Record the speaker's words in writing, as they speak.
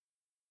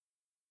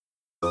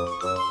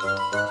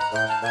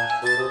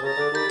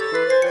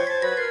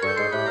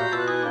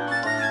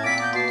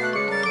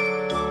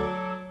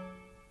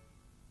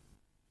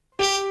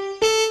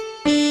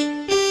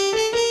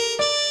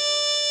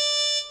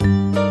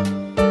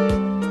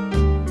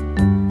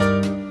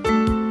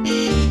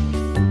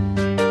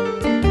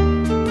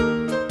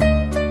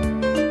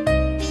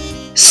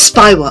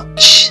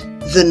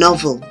the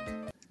novel,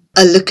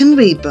 a look and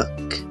read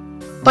book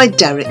by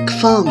Derek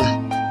Farmer.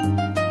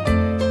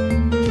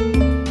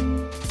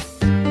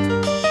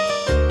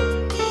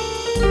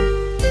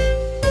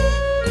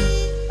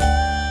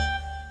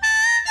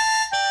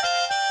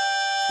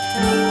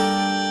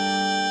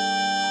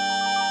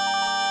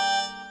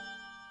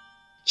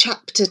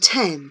 Chapter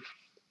 10.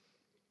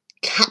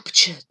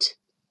 Captured.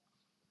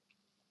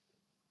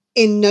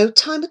 In no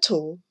time at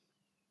all,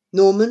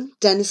 Norman,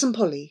 Dennis and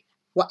Polly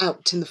were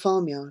out in the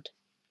farmyard.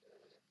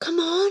 "Come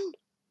on,"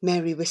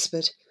 Mary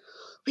whispered.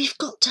 "We've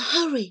got to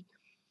hurry.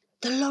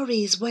 The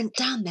lorries went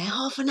down there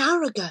half an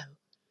hour ago."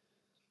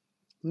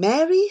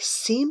 Mary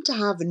seemed to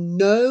have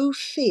no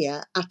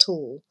fear at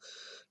all.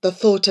 The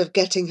thought of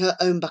getting her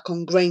own back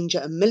on Granger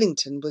and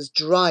Millington was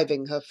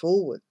driving her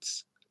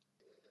forwards.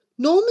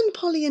 Norman,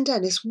 Polly and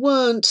Dennis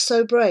weren't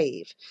so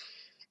brave.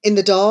 In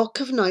the dark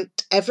of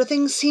night,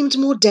 everything seemed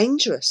more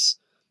dangerous,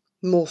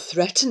 more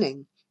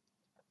threatening.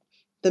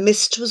 The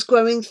mist was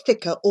growing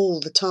thicker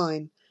all the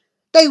time.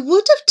 They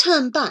would have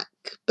turned back,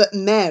 but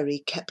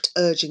Mary kept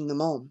urging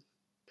them on.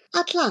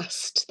 At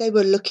last they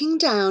were looking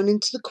down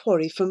into the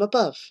quarry from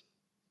above.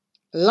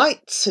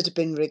 Lights had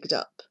been rigged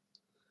up.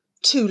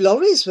 2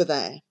 lorries were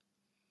there.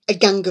 A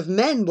gang of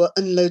men were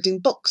unloading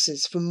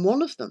boxes from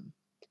one of them.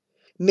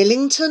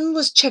 Millington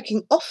was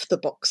checking off the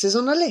boxes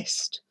on a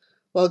list,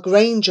 while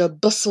Granger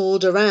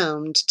bustled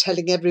around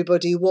telling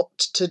everybody what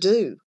to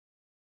do.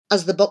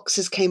 As the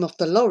boxes came off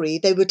the lorry,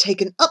 they were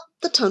taken up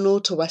the tunnel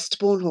to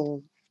Westbourne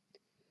Hall.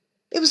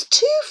 It was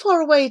too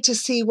far away to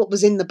see what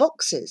was in the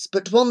boxes,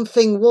 but one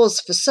thing was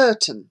for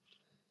certain.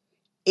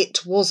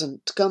 It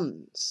wasn't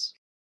guns.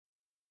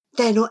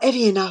 "They're not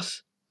heavy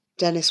enough,"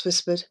 Dennis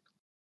whispered.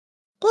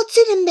 "What's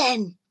in them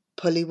then?"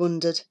 Polly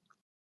wondered.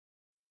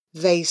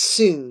 They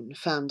soon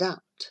found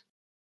out.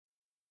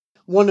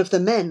 One of the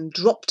men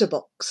dropped a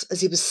box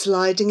as he was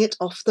sliding it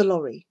off the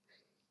lorry.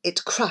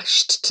 It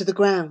crashed to the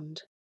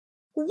ground.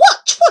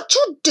 "Watch what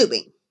you're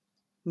doing,"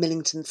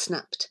 Millington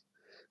snapped.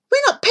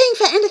 "We're not paying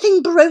for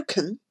anything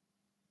broken."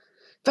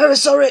 "Very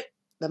sorry,"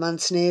 the man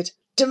sneered.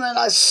 "Didn't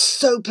realise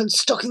soap and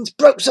stockings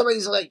broke so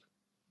easily."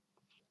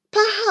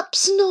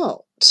 "Perhaps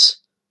not,"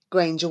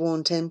 Granger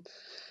warned him.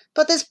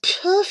 "But there's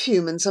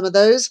perfume in some of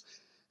those,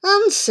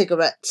 and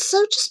cigarettes,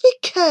 so just be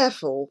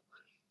careful."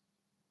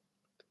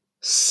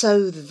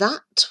 So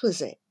that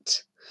was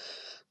it.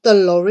 The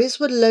lorries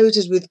were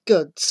loaded with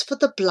goods for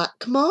the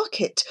black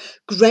market.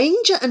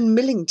 Granger and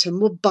Millington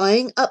were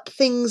buying up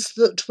things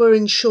that were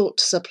in short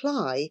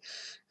supply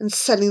and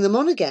selling them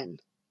on again,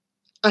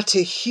 at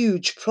a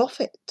huge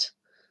profit.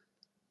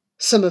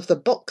 Some of the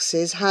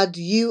boxes had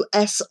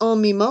US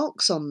Army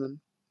marks on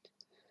them.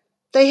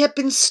 They had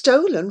been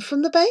stolen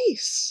from the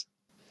base.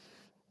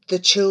 The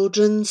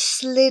children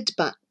slid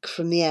back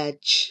from the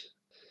edge.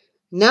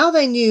 Now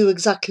they knew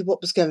exactly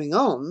what was going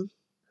on.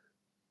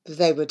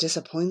 They were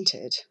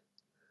disappointed.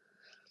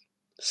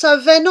 "So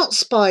they're not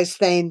spies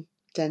then,"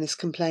 Dennis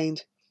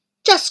complained.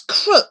 "Just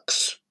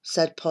crooks,"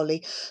 said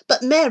Polly,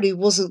 but Mary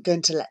wasn't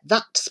going to let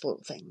that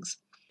spoil things.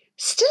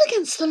 "Still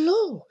against the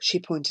law," she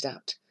pointed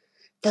out.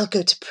 "They'll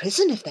go to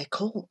prison if they're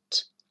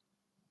caught."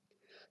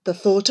 The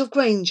thought of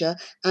Granger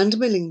and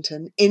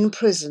Millington in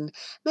prison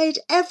made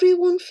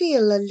everyone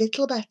feel a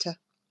little better.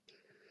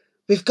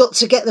 "We've got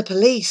to get the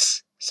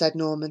police," said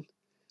Norman.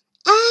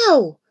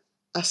 "Ow!"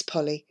 asked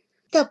Polly.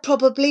 "They'll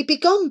probably be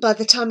gone by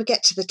the time we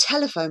get to the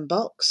telephone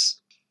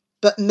box."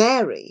 But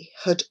Mary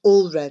had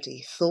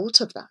already thought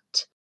of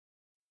that.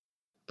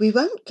 "We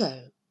won't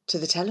go to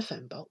the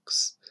telephone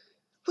box.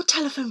 We'll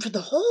telephone from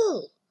the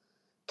hall.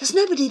 There's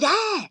nobody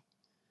there."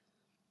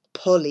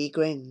 Polly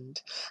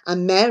grinned,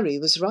 and Mary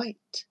was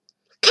right.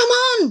 "Come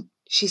on,"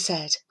 she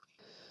said.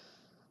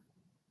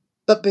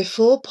 But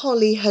before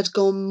Polly had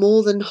gone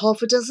more than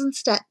half a dozen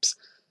steps,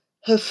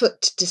 her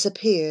foot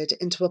disappeared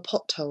into a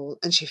pothole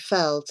and she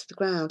fell to the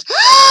ground.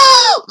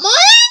 "My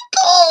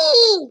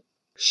ankle!"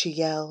 she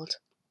yelled.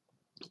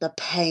 The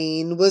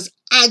pain was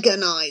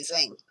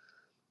agonising.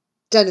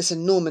 Dennis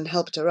and Norman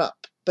helped her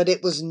up, but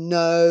it was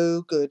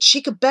no good.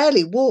 She could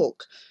barely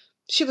walk.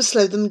 She would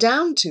slow them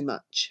down too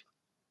much.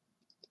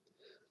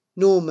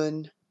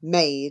 Norman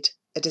made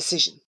a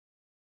decision.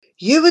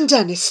 "You and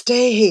Dennis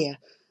stay here.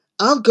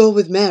 I'll go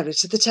with Mary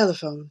to the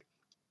telephone."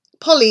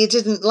 Polly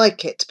didn't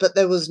like it, but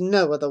there was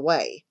no other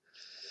way.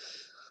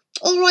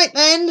 "All right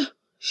then,"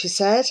 she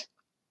said.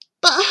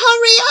 "But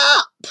hurry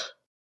up!"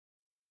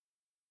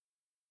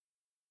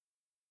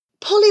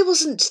 Polly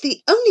wasn't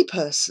the only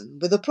person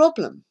with a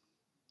problem.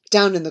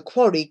 Down in the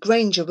quarry,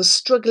 Granger was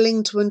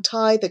struggling to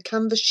untie the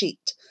canvas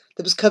sheet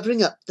that was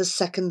covering up the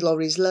second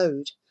lorry's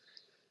load.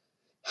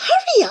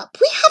 "Hurry up,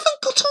 we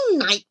haven't got all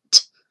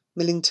night."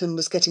 Millington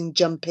was getting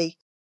jumpy.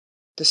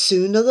 The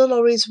sooner the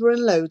lorries were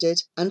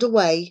unloaded and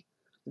away,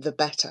 the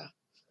better.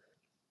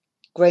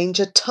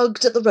 Granger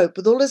tugged at the rope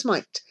with all his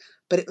might,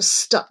 but it was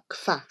stuck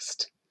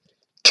fast.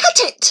 "Cut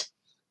it!"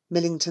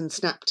 Millington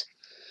snapped.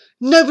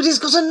 "Nobody's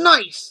got a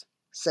knife,"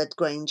 said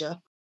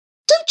Granger.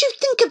 "Don't you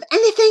think of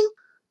anything?"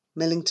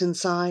 Millington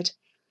sighed.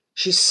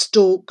 She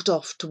stalked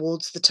off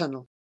towards the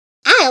tunnel.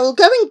 "I'll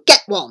go and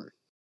get one."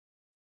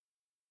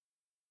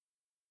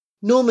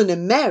 Norman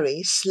and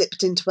Mary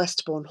slipped into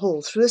Westbourne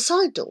Hall through a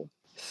side door,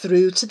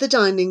 through to the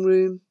dining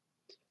room.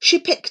 She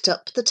picked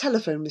up the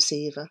telephone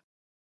receiver.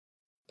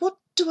 "What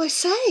do I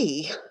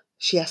say?"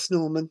 she asked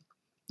Norman.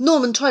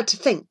 Norman tried to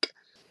think.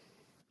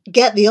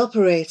 "Get the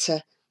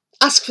operator.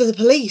 Ask for the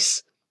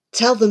police.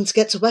 Tell them to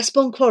get to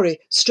Westbourne Quarry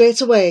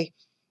straight away."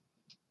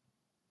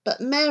 But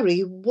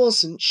Mary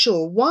wasn't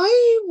sure.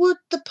 Why would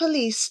the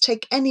police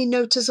take any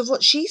notice of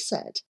what she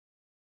said?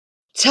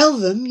 "Tell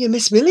them you're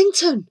Miss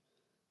Millington,"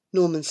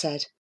 Norman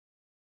said.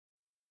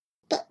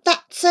 "But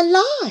that's a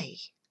lie."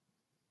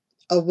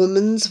 A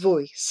woman's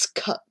voice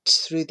cut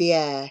through the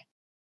air.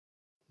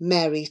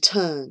 Mary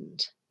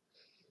turned.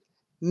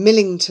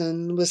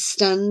 Millington was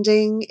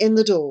standing in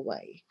the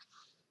doorway.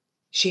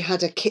 She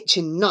had a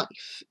kitchen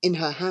knife in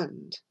her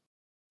hand.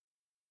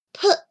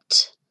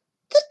 "Put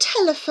the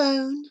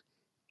telephone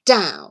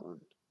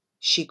down,"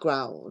 she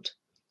growled.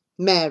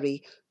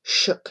 Mary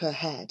shook her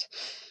head.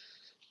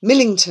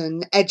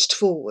 Millington edged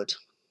forward.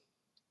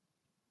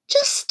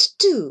 "Just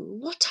do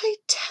what I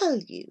tell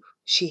you,"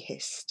 she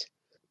hissed.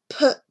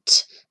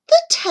 "Put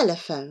the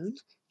telephone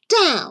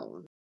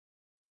down."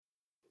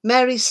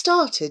 Mary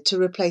started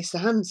to replace the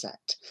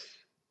handset.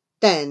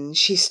 Then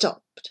she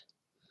stopped.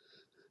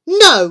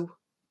 "No,"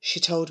 she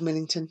told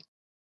Millington.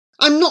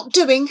 "I'm not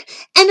doing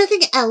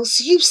anything else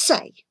you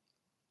say."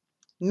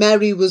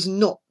 Mary was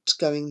not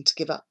going to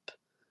give up.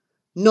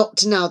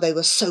 Not now they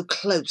were so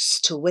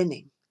close to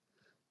winning.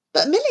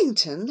 But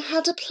Millington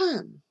had a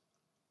plan.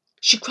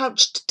 She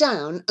crouched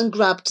down and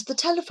grabbed the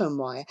telephone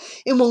wire.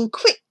 In one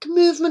quick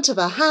movement of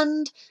her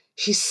hand,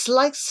 she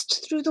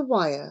sliced through the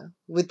wire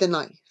with the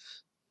knife.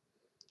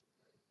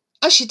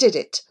 As she did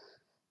it,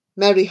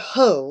 Mary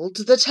hurled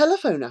the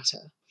telephone at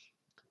her.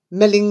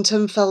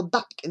 Millington fell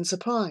back in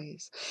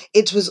surprise.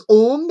 It was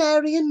all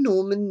Mary and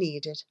Norman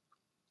needed.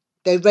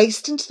 They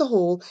raced into the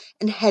hall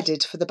and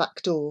headed for the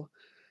back door.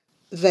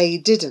 They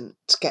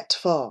didn't get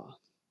far.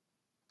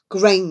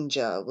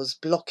 Granger was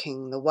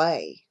blocking the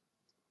way.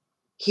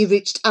 He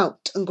reached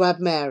out and grabbed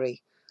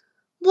Mary.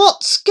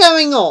 "What's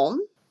going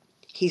on?"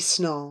 he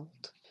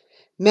snarled.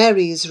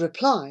 Mary's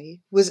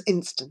reply was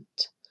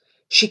instant.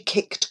 She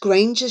kicked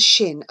Granger's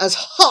shin as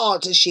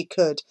hard as she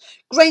could.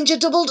 Granger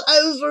doubled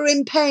over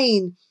in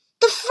pain.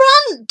 "The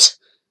front!"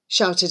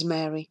 shouted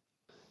Mary.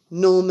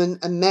 Norman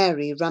and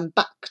Mary ran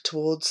back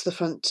towards the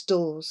front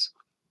doors.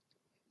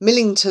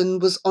 Millington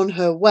was on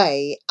her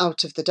way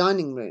out of the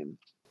dining room.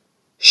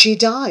 She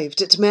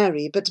dived at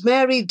Mary, but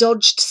Mary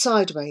dodged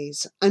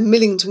sideways, and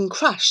Millington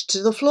crashed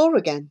to the floor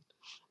again.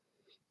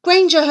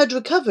 Granger had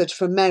recovered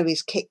from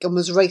Mary's kick and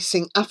was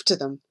racing after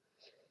them.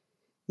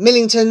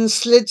 Millington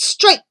slid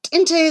straight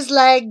into his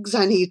legs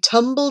and he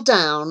tumbled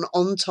down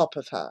on top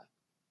of her.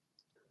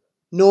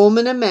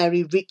 Norman and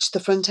Mary reached the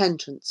front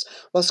entrance,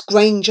 whilst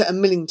Granger and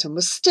Millington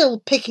were still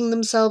picking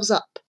themselves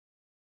up.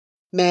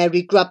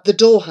 Mary grabbed the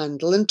door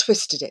handle and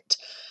twisted it.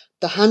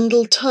 The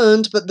handle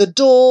turned, but the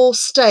door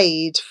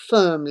stayed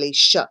firmly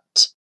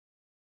shut.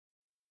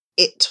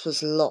 It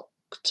was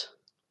locked.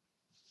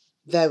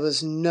 There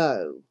was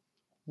no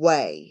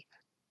way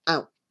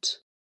out.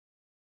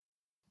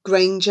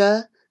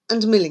 Granger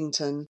and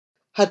Millington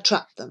had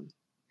trapped them.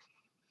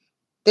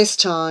 This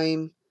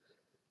time,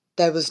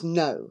 there was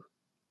no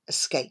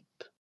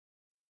escape.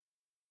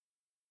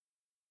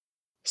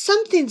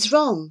 "Something's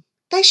wrong.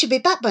 They should be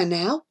back by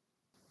now."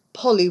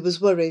 Polly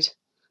was worried.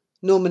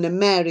 Norman and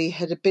Mary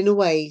had been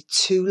away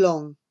too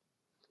long.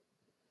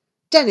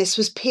 Dennis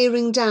was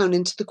peering down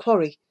into the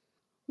quarry.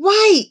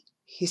 "Wait,"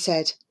 he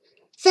said.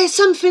 "There's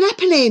something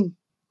happening."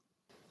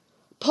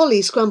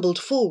 Polly scrambled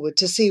forward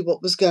to see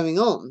what was going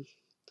on.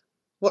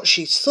 What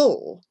she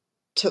saw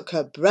took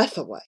her breath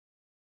away.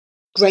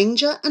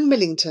 Granger and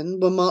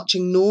Millington were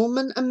marching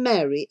Norman and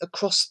Mary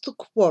across the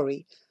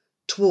quarry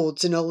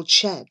towards an old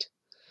shed.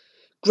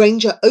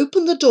 Granger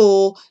opened the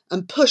door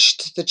and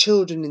pushed the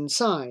children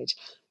inside.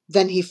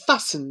 Then he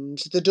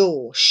fastened the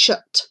door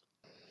shut.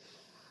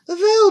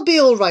 "They'll be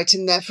all right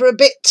in there for a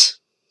bit,"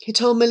 he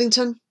told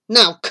Millington.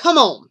 "Now, come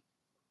on."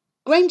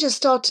 Granger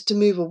started to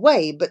move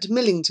away, but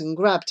Millington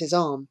grabbed his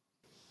arm.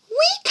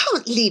 "We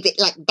can't leave it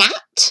like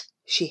that,"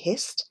 she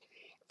hissed.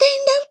 "They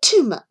know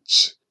too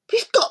much.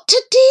 We've got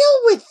to deal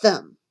with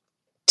them."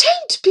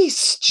 "Don't be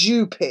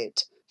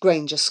stupid,"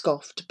 Granger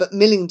scoffed, but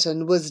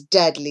Millington was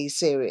deadly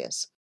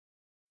serious.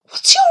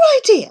 "What's your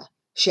idea?"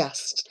 she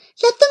asked.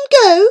 "Let them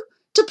go?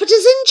 To put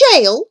us in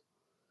jail?"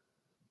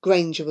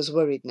 Granger was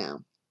worried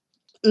now.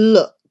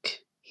 "Look,"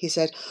 he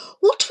said,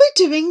 "what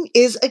we're doing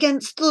is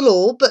against the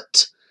law,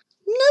 but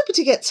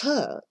nobody gets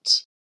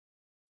hurt."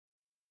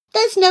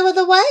 "There's no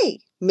other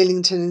way,"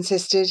 Millington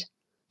insisted.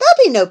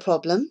 "There'll be no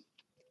problem.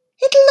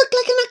 It's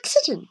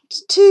accident?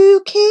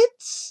 2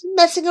 kids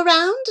messing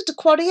around at a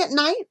quarry at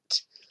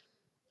night?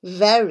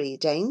 Very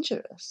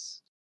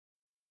dangerous.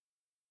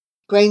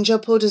 Granger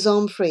pulled his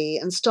arm free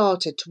and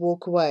started to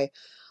walk away.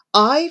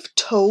 I've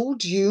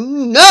told you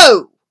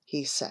no,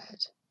 he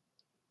said.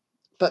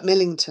 But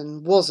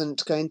Millington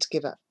wasn't going to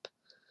give up.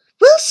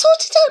 We'll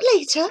sort it out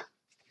later,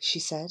 she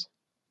said.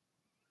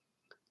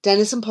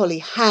 Dennis and Polly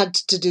had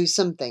to do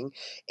something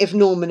if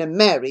Norman and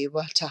Mary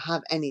were to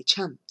have any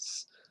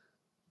chance.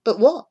 But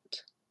what?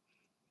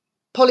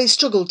 Polly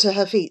struggled to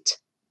her feet.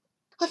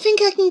 I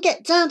think I can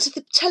get down to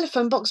the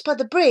telephone box by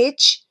the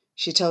bridge,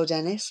 she told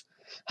Dennis.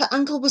 Her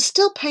ankle was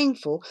still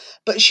painful,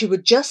 but she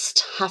would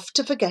just have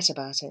to forget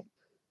about it.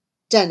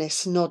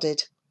 Dennis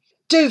nodded.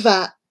 Do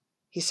that,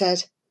 he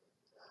said.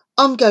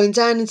 I'm going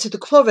down into the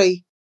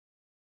quarry.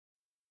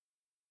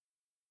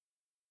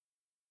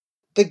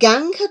 The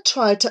gang had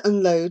tried to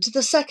unload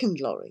the second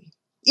lorry.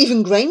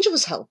 Even Granger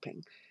was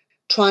helping,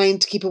 trying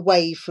to keep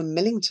away from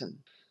Millington.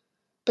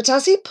 But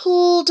as he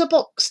pulled a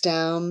box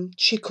down,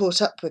 she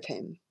caught up with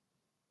him.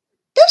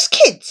 Those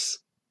kids,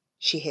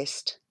 she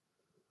hissed.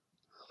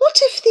 What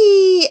if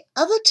the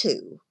other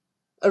 2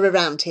 are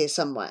around here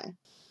somewhere?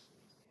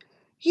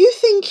 You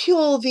think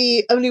you're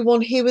the only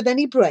one here with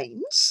any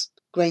brains?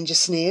 Granger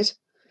sneered.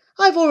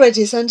 I've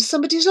already sent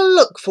somebody to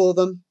look for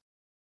them.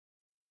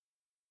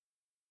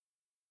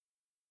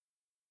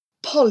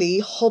 Polly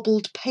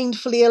hobbled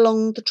painfully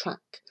along the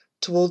track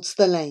towards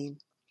the lane.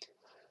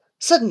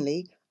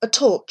 Suddenly, a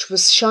torch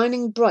was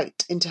shining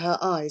bright into her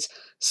eyes.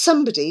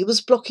 Somebody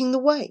was blocking the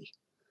way,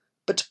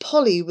 but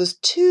Polly was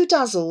too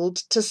dazzled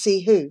to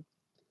see who.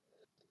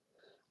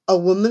 A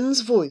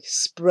woman's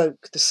voice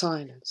broke the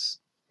silence.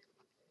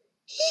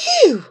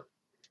 You!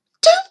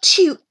 Don't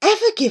you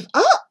ever give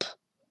up?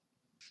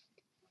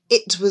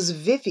 It was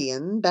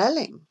Vivian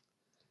Belling.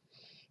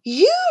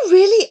 You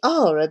really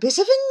are a bit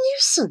of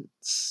a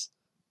nuisance,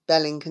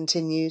 Belling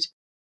continued.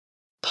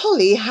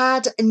 Polly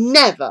had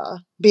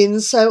never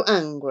been so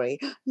angry.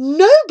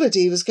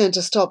 Nobody was going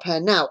to stop her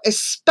now,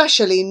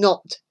 especially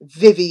not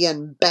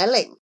Vivian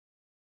Belling.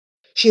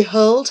 She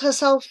hurled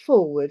herself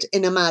forward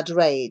in a mad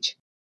rage.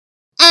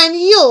 And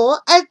you're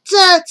a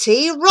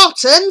dirty,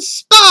 rotten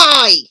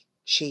spy,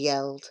 she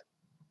yelled.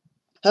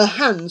 Her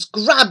hands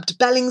grabbed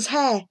Belling's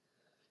hair.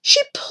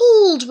 She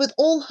pulled with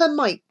all her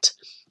might.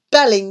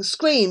 Belling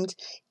screamed,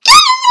 Get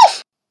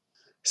off!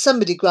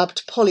 Somebody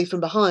grabbed Polly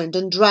from behind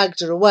and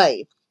dragged her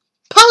away.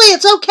 Polly,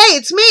 it's okay,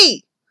 it's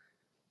me!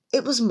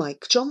 It was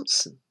Mike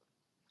Johnson.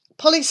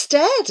 Polly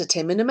stared at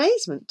him in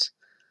amazement.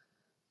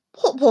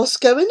 What was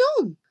going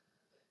on?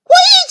 What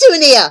are you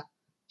doing here?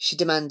 She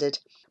demanded.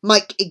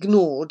 Mike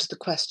ignored the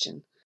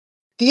question.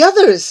 The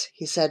others,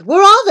 he said.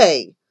 Where are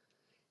they?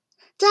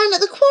 Down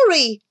at the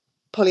quarry,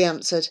 Polly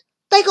answered.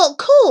 They got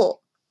caught.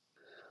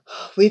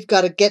 We've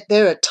got to get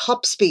there at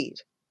top speed,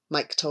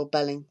 Mike told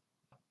Belling.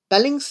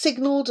 Belling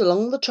signalled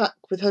along the track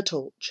with her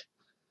torch.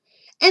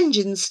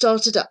 Engines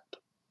started up.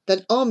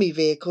 Then army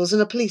vehicles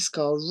and a police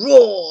car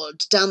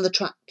roared down the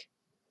track.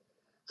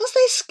 As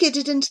they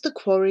skidded into the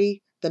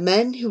quarry, the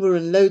men who were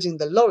unloading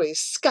the lorries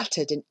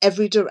scattered in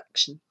every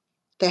direction.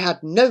 They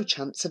had no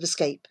chance of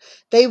escape.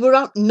 They were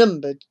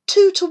outnumbered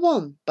 2 to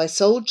 1 by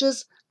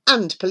soldiers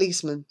and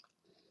policemen.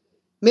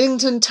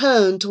 Millington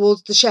turned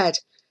towards the shed.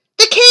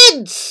 The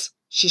kids!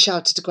 She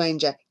shouted to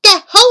Granger.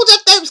 Get hold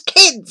of those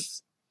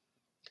kids!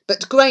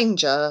 But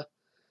Granger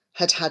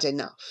had had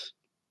enough.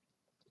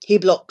 He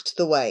blocked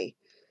the way.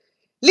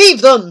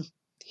 Leave them,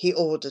 he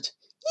ordered.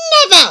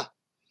 Never!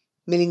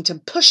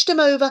 Millington pushed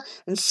him over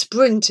and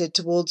sprinted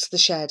towards the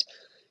shed.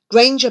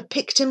 Granger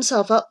picked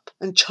himself up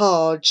and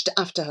charged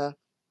after her.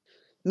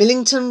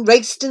 Millington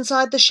raced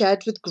inside the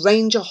shed with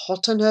Granger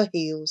hot on her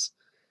heels.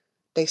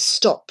 They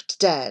stopped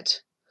dead.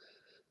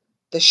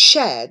 The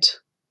shed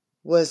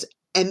was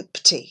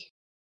empty.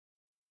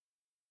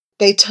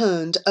 They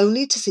turned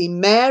only to see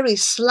Mary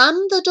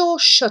slam the door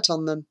shut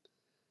on them.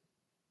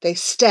 They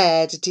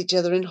stared at each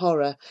other in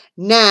horror.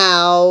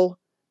 Now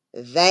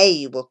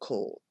they were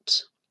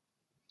caught.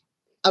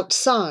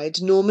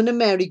 Outside, Norman and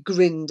Mary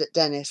grinned at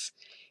Dennis.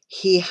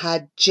 He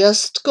had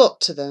just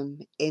got to them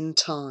in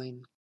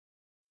time.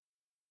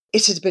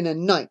 It had been a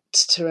night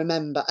to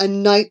remember, a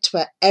night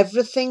where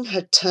everything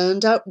had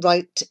turned out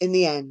right in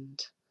the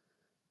end.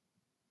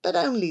 But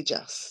only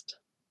just.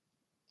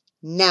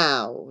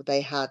 Now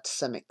they had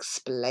some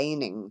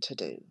explaining to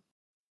do.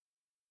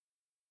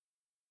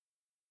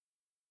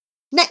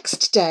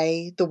 Next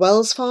day, the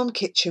Wells Farm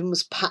kitchen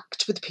was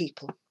packed with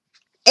people.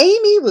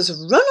 Amy was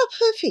run off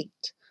her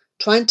feet,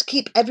 trying to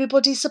keep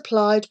everybody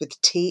supplied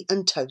with tea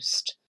and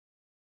toast.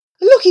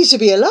 Lucky to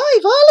be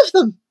alive, all of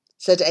them,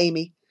 said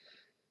Amy.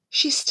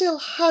 She still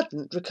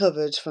hadn't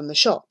recovered from the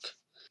shock.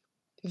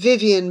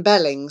 Vivian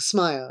Belling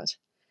smiled.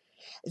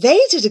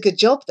 They did a good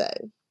job,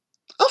 though.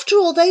 After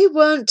all, they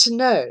weren't to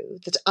know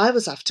that I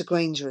was after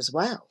Granger as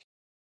well.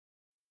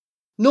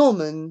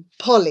 Norman,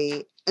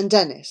 Polly, and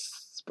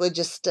Dennis were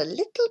just a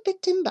little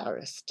bit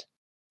embarrassed.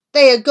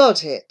 They had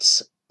got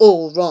it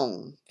all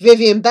wrong.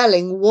 Vivian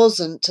Belling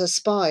wasn't a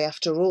spy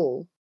after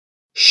all.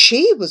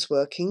 She was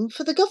working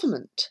for the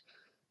government,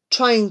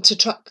 trying to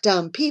track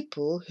down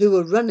people who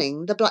were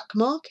running the black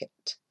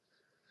market.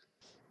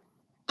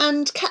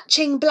 And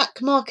catching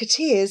black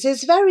marketeers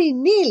is very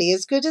nearly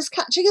as good as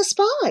catching a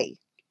spy,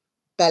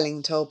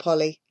 Belling told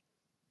Polly.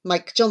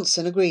 Mike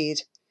Johnson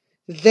agreed.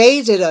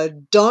 They did a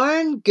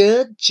darn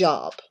good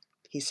job,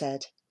 he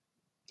said.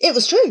 It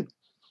was true.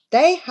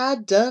 They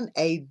had done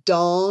a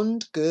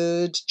darned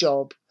good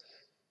job.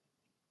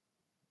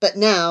 But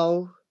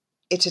now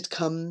it had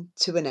come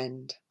to an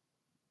end.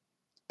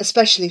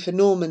 Especially for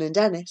Norman and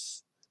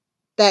Dennis.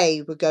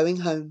 They were going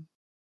home.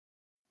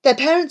 Their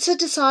parents had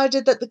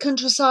decided that the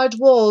countryside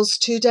was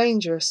too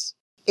dangerous.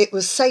 It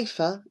was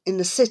safer in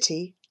the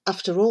city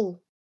after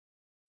all.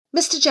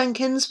 Mr.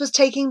 Jenkins was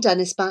taking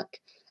Dennis back,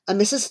 and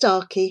Mrs.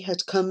 Starkey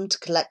had come to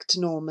collect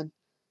Norman.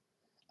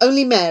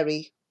 Only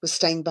Mary was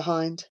staying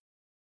behind.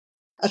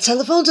 I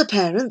telephoned her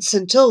parents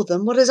and told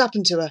them what has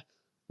happened to her,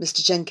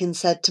 Mr. Jenkins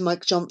said to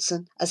Mike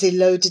Johnson as he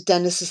loaded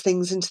Dennis's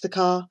things into the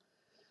car.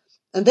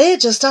 And they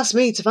had just asked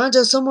me to find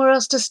her somewhere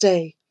else to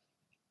stay.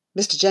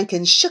 Mr.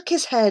 Jenkins shook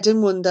his head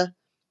in wonder.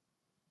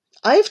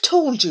 I've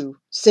told you,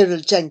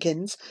 Cyril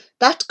Jenkins,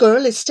 that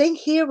girl is staying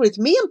here with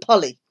me and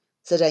Polly,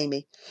 said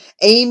Amy.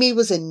 Amy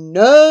was in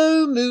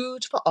no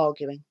mood for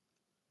arguing.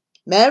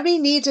 Mary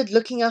needed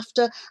looking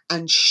after,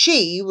 and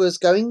she was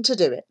going to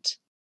do it.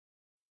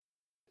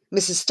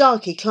 Mrs.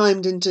 Starkey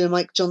climbed into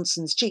Mike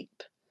Johnson's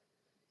jeep.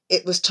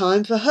 It was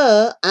time for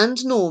her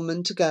and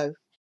Norman to go.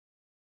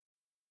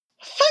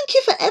 Thank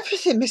you for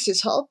everything,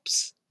 Mrs.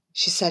 Hobbs,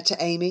 she said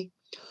to Amy.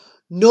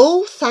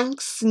 No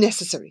thanks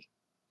necessary.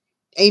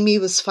 Amy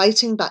was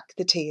fighting back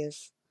the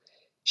tears.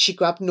 She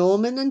grabbed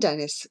Norman and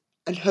Dennis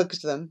and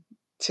hugged them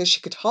till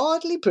she could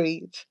hardly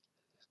breathe.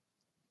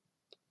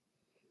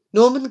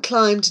 Norman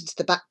climbed into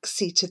the back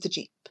seat of the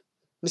jeep.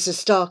 Mrs.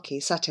 Starkey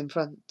sat in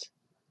front.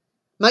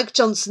 Mike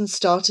Johnson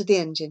started the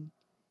engine.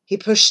 He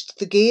pushed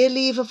the gear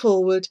lever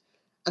forward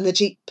and the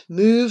jeep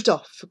moved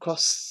off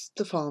across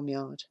the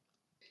farmyard.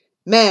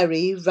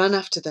 Mary ran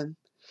after them.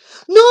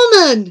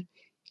 Norman!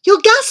 Your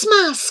gas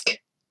mask!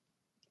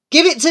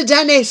 Give it to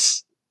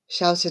Dennis!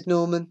 Shouted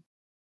Norman.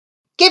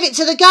 Give it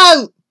to the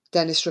goat!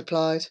 Dennis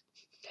replied.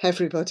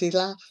 Everybody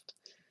laughed.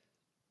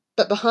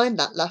 But behind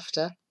that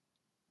laughter,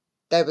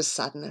 there was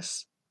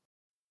sadness.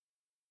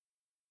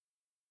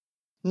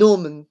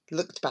 Norman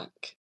looked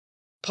back.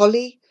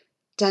 Polly,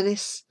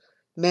 Dennis,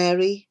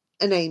 Mary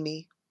and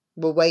Amy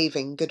were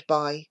waving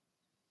goodbye.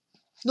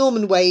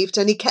 Norman waved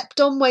and he kept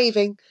on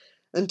waving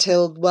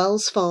until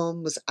Wells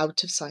Farm was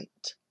out of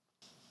sight.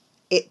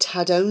 It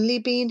had only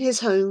been his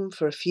home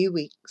for a few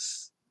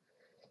weeks,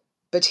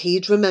 but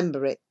he'd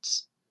remember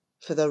it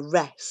for the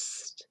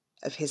rest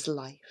of his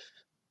life.